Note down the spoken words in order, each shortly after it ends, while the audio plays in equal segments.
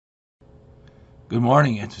Good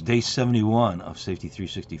morning. It's day 71 of Safety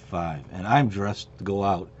 365, and I'm dressed to go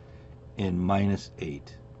out in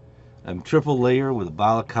 -8. I'm triple layer with a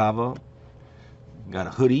balaclava, got a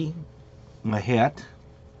hoodie, my hat,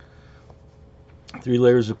 3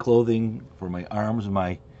 layers of clothing for my arms.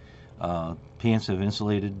 My pants have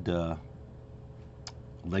insulated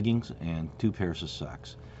leggings and 2 pairs of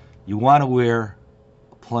socks. You want to wear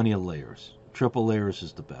plenty of layers. Triple layers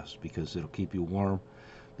is the best because it'll keep you warm.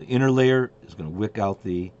 The inner layer is going to wick out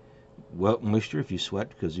the wet moisture if you sweat,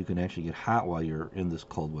 because you can actually get hot while you're in this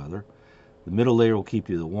cold weather. The middle layer will keep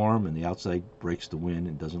you warm, and the outside breaks the wind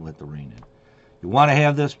and doesn't let the rain in. You want to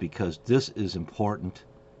have this because this is important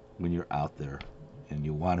when you're out there and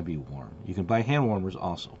you want to be warm. You can buy hand warmers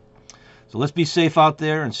also. So let's be safe out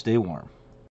there and stay warm.